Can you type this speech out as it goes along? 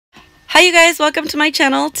Hi you guys, welcome to my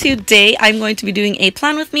channel. Today I'm going to be doing a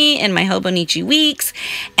plan with me in my Hobonichi weeks,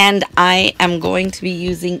 and I am going to be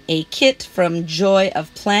using a kit from Joy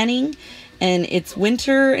of Planning, and it's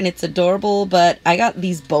winter and it's adorable, but I got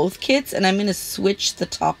these both kits and I'm going to switch the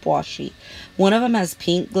top washi. One of them has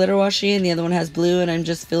pink glitter washi and the other one has blue, and I'm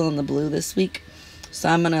just feeling the blue this week. So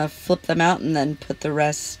I'm going to flip them out and then put the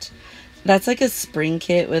rest. That's like a spring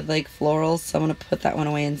kit with like florals, so I'm going to put that one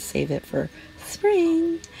away and save it for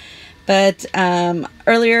spring. But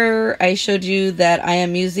earlier I showed you that I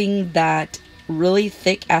am using that really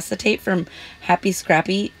thick acetate from Happy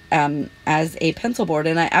Scrappy as a pencil board,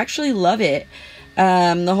 and I actually love it. The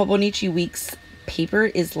Hobonichi Weeks paper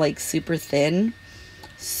is like super thin,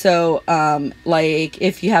 so like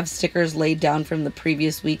if you have stickers laid down from the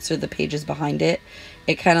previous weeks or the pages behind it,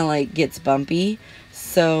 it kind of like gets bumpy.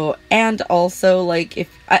 So, and also like if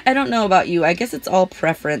I don't know about you, I guess it's all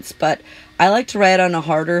preference, but I like to write on a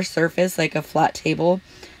harder surface, like a flat table.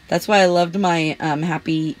 That's why I loved my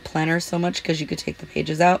Happy Planner so much, because you could take the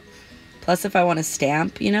pages out. Plus, if I want to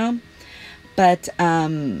stamp, you know. But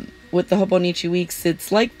with the Hobonichi Weeks,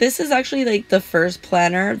 it's like, this is actually like the first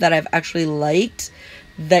planner that I've actually liked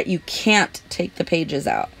that you can't take the pages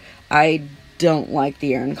out. I don't like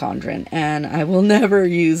the Erin Condren, and I will never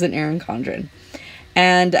use an Erin Condren.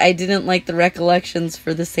 And I didn't like the Recollections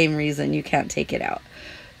for the same reason. You can't take it out.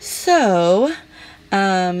 So,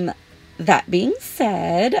 that being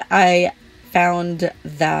said, I found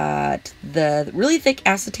that the really thick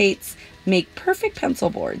acetates make perfect pencil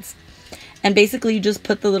boards. And basically you just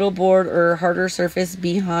put the little board or harder surface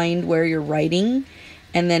behind where you're writing,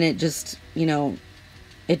 and then it just, you know,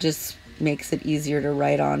 it just makes it easier to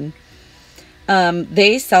write on.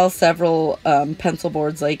 They sell several pencil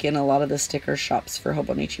boards like in a lot of the sticker shops for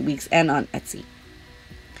Hobonichi Weeks and on Etsy.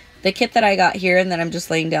 The kit that I got here and that I'm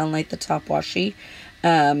just laying down like the top washi,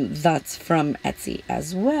 that's from Etsy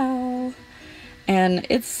as well. And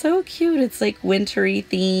it's so cute. It's like wintry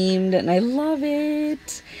themed and I love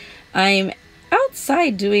it. I'm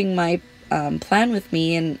outside doing my plan with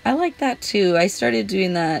me, and I like that too. I started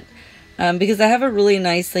doing that because I have a really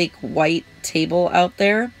nice like white table out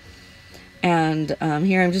there. And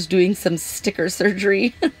here I'm just doing some sticker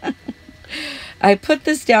surgery. I put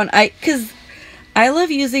this down because I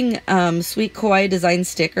love using Sweet Kawaii Design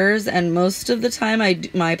stickers, and most of the time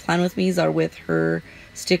my plan with me's are with her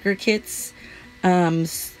sticker kits, and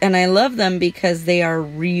I love them because they are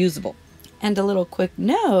reusable. And a little quick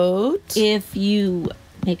note, if you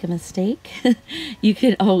make a mistake, you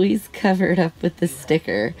can always cover it up with the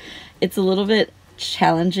sticker. It's a little bit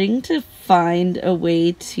challenging to find a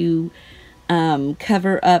way to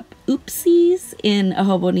cover up oopsies in a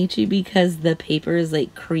Hobonichi because the paper is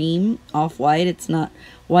like cream off-white. It's not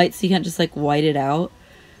white, so you can't just like white it out.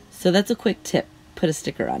 So that's a quick tip. Put a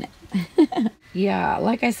sticker on it. Yeah,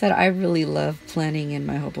 like I said, I really love planning in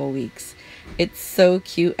my Hobo Weeks. It's so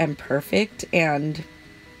cute and perfect, and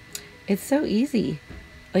it's so easy.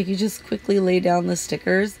 Like, you just quickly lay down the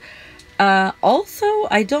stickers. Also,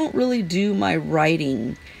 I don't really do my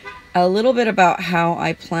writing. A little bit about how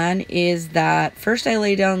I plan is that first I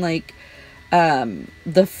lay down like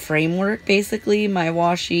the framework, basically my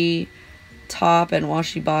washi top and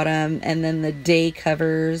washi bottom, and then the day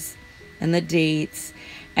covers and the dates,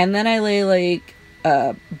 and then I lay like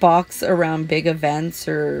a box around big events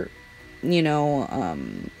or, you know,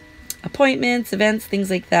 appointments, events, things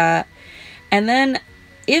like that. And then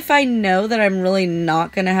if I know that I'm really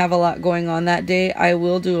not going to have a lot going on that day, I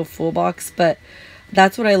will do a full box. But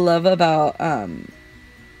that's what I love about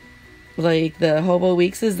like the Hobo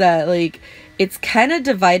Weeks, is that like it's kind of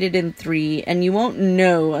divided in three, and you won't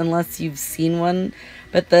know unless you've seen one,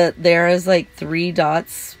 but there is like 3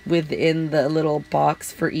 dots within the little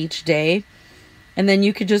box for each day, and then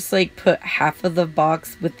you could just like put half of the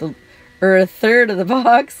box with the, or a third of the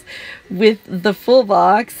box with the full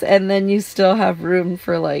box, and then you still have room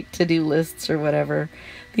for like to-do lists or whatever.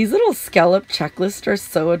 These little scallop checklists are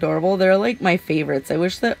so adorable. They're like my favorites. I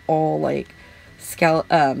wish that all like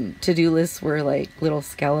to-do lists were like little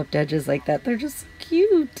scalloped edges like that. They're just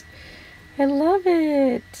cute. I love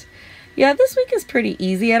it. Yeah, this week is pretty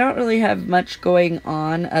easy. I don't really have much going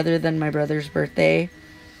on other than my brother's birthday.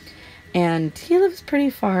 And he lives pretty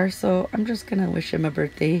far, so I'm just going to wish him a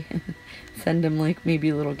birthday. Send him like maybe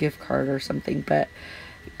a little gift card or something. But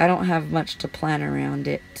I don't have much to plan around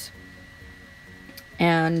it.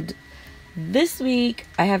 And this week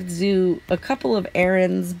I have to do a couple of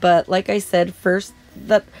errands, but like I said, first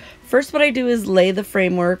what I do is lay the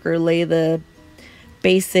framework or lay the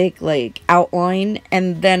basic like outline,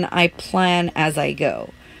 and then I plan as I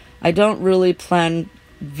go. I don't really plan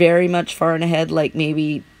very much far in ahead, like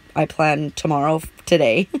maybe I plan tomorrow,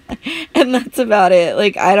 today. And that's about it.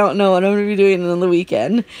 Like, I don't know what I'm going to be doing on the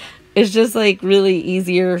weekend. It's just like really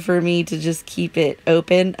easier for me to just keep it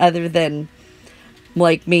open, other than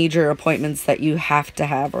like major appointments that you have to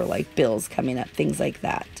have, or like bills coming up, things like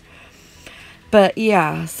that. But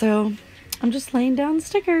yeah, so I'm just laying down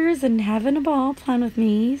stickers and having a ball. Plan with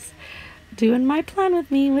me's, doing my plan with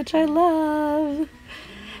me, which I love.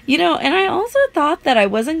 You know, and I also thought that I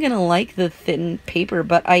wasn't going to like the thin paper,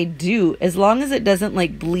 but I do, as long as it doesn't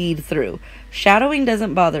like bleed through. Shadowing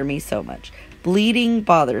doesn't bother me so much. Bleeding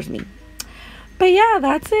bothers me. But yeah,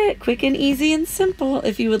 that's it. Quick and easy and simple.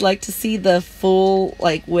 If you would like to see the full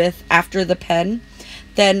like width after the pen,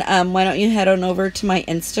 then why don't you head on over to my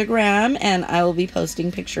Instagram, and I will be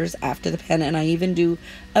posting pictures after the pen, and I even do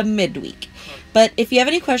a midweek. But if you have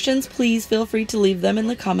any questions, please feel free to leave them in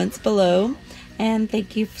the comments below. And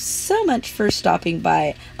thank you so much for stopping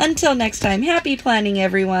by. Until next time, happy planning,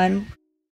 everyone.